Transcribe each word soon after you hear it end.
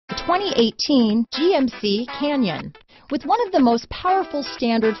2018 GMC Canyon. With one of the most powerful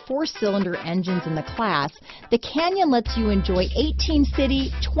standard 4-cylinder engines in the class, the Canyon lets you enjoy 18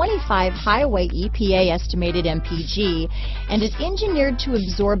 city, 25 highway EPA estimated MPG, and is engineered to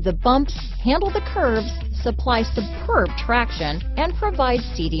absorb the bumps, handle the curves, supply superb traction, and provide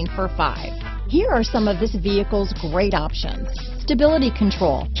seating for 5. Here are some of this vehicle's great options: stability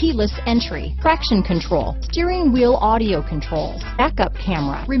control, keyless entry, traction control, steering wheel audio controls, backup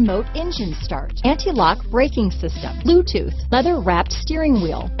camera, remote engine start, anti-lock braking system, Bluetooth, leather-wrapped steering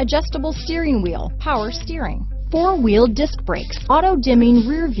wheel, adjustable steering wheel, power steering, 4-wheel disc brakes, auto-dimming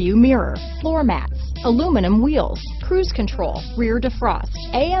rear view mirror, floor mats, aluminum wheels, cruise control, rear defrost,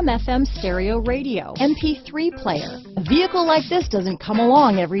 AM/FM stereo radio, MP3 player. A vehicle like this doesn't come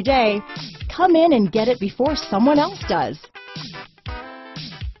along every day. Come in and get it before someone else does.